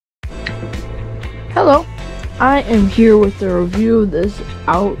Hello, I am here with a review of this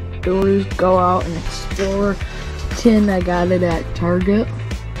Outdoors Go Out and Explore tin. I got it at Target.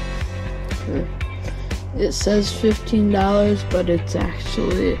 It says $15, but it's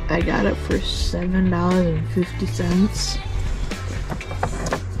actually, I got it for $7.50.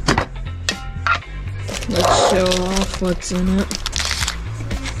 Let's show off what's in it.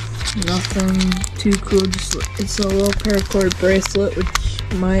 Nothing too cool, just it's a little paracord bracelet, which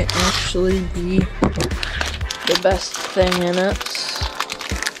might actually be the best thing in it.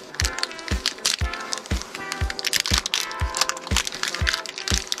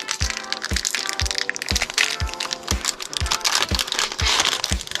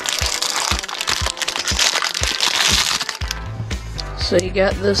 So you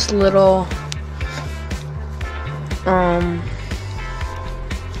got this little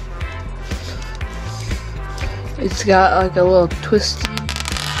it's got like a little twisty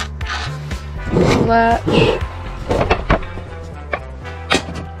latch.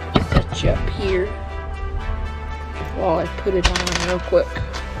 Set you up here while I put it on real quick.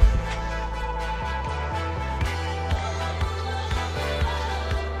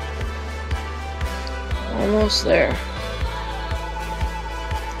 Almost there.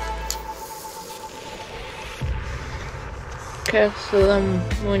 Okay, so then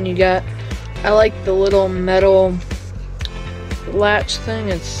when you got, I like the little metal latch thing,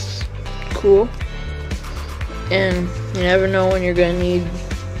 it's cool. And you never know when you're gonna need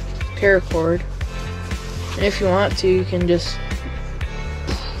paracord. And if you want to, you can just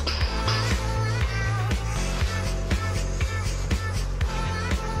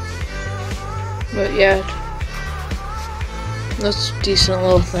but yeah, that's a decent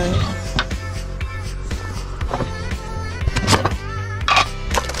little thing.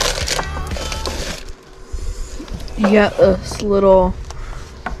 You got this little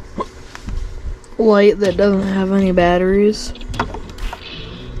light that doesn't have any batteries.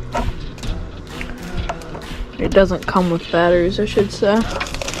 It doesn't come with batteries, I should say.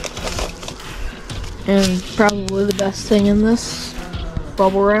 And probably the best thing in this,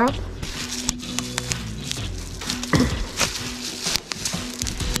 bubble wrap.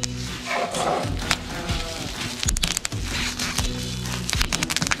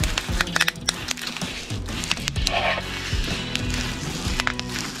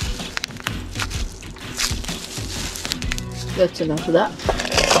 That's enough of that.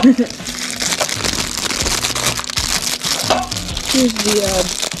 Here's the,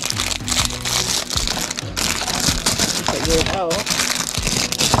 if I get it out.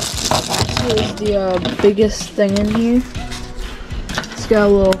 Here's the biggest thing in here. It's got a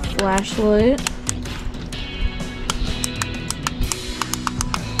little flashlight.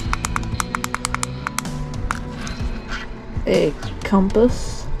 A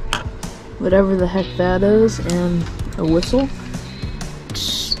compass, whatever the heck that is, and a whistle.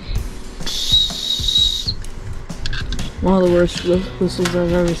 One of the worst whistles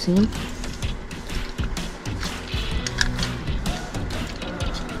I've ever seen.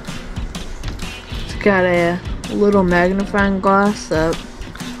 It's got a little magnifying glass that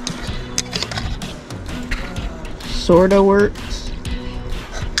sorta works.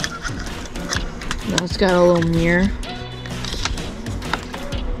 Now it's got a little mirror.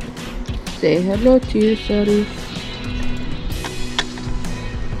 Say hello to yourself.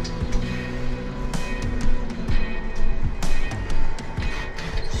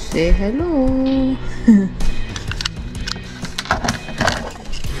 Say hello.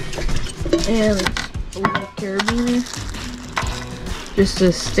 And a little carabiner. Just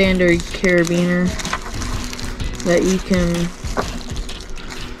a standard carabiner that you can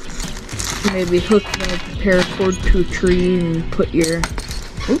maybe hook the paracord to a tree and put your,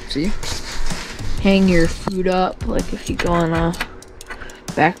 hang your food up, like if you go on a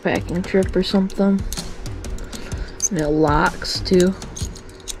backpacking trip or something. And it locks too.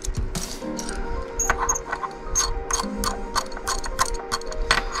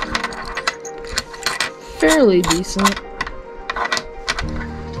 Fairly decent.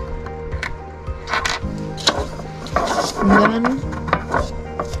 And then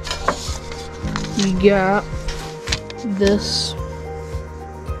you got this,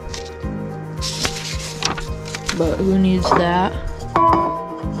 but who needs that?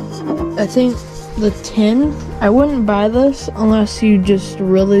 I think the tin, I wouldn't buy this unless you just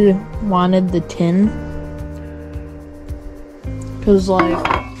really wanted the tin, because like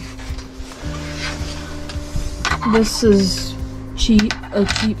this is a cheap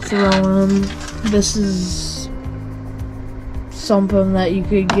throw-in. This is something that you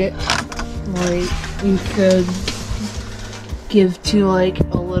could get, like, you could give to like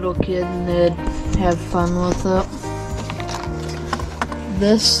a little kid and they'd have fun with it.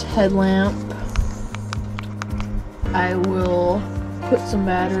 This headlamp, I will put some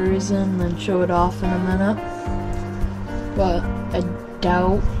batteries in and then show it off in a minute, but I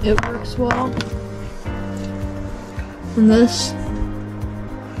doubt it works well. And this,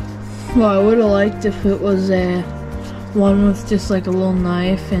 well, I would have liked if it was a one with just like a little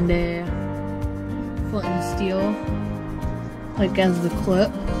knife and a flint and steel, like as the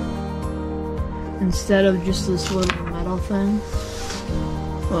clip, instead of just this little metal thing.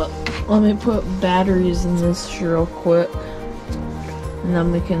 But let me put batteries in this real quick, and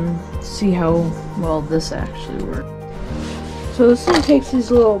then we can see how well this actually works. So this thing takes these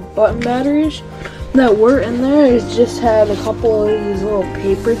little button batteries that were in there. It just had a couple of these little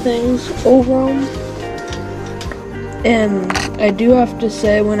paper things over them. And I do have to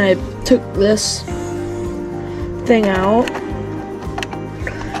say, when I took this thing out,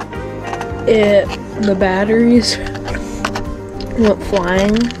 the batteries went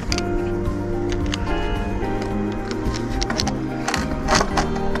flying.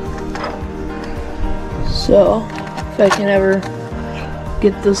 So if I can ever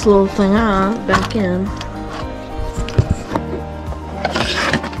get this little thing out back in.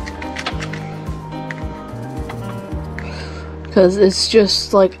 Because it's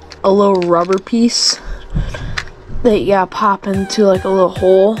just like a little rubber piece that you gotta pop into like a little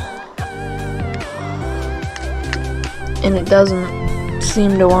hole. And it doesn't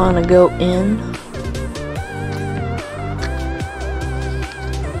seem to want to go in.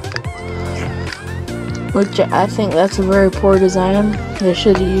 Which I think that's a very poor design. They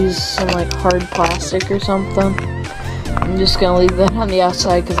should have used some like hard plastic or something. I'm just gonna leave that on the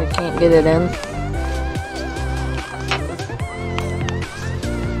outside because I can't get it in.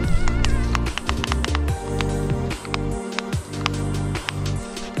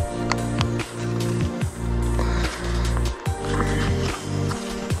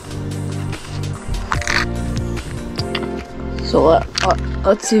 So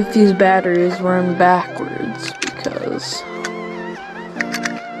let's see if these batteries run backwards, because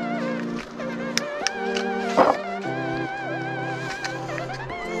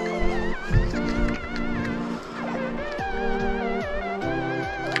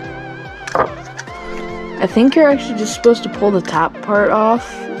I think you're actually just supposed to pull the top part off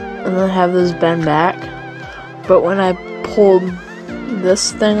and then have this bend back. But when I pulled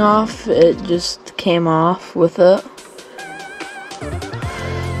this thing off, it just came off with it.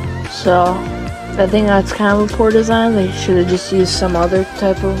 So, I think that's kind of a poor design. They should have just used some other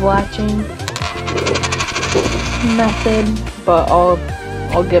type of latching method, but I'll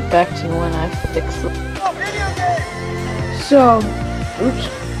get back to you when I fix it. So, oops.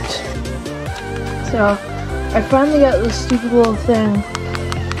 So, I finally got this stupid little thing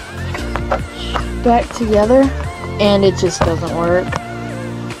back together, and it just doesn't work.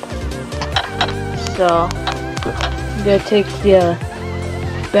 So, I'm gonna take the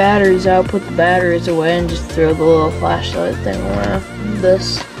batteries out, put the batteries away, and just throw the little flashlight thing away.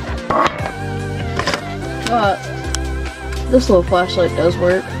 This little flashlight does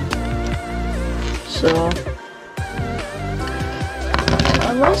work. So,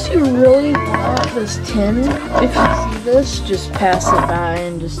 unless you really want this tin, if you see this, just pass it by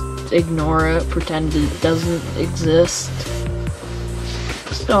and just ignore it, pretend it doesn't exist.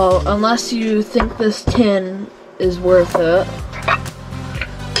 So, unless you think this tin is worth it,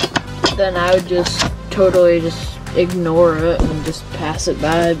 then I would just totally just ignore it and just pass it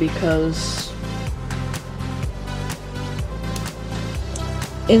by, because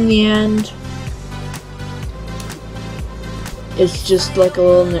in the end, it's just like a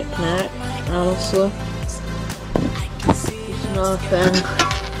little knick-knack, honestly. It's not a thing.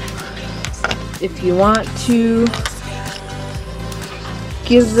 If you want to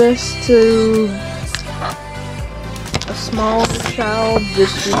give this to a small child,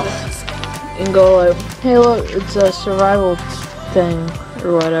 just use it and go like, hey look, it's a survival thing,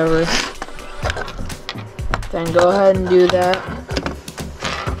 or whatever. Then go ahead and do that.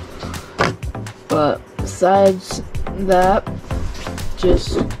 But besides that,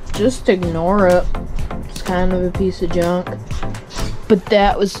 just ignore it. It's kind of a piece of junk. But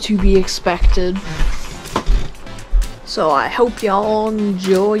that was to be expected. So I hope y'all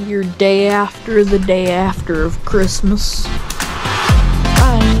enjoy your day after the day after of Christmas.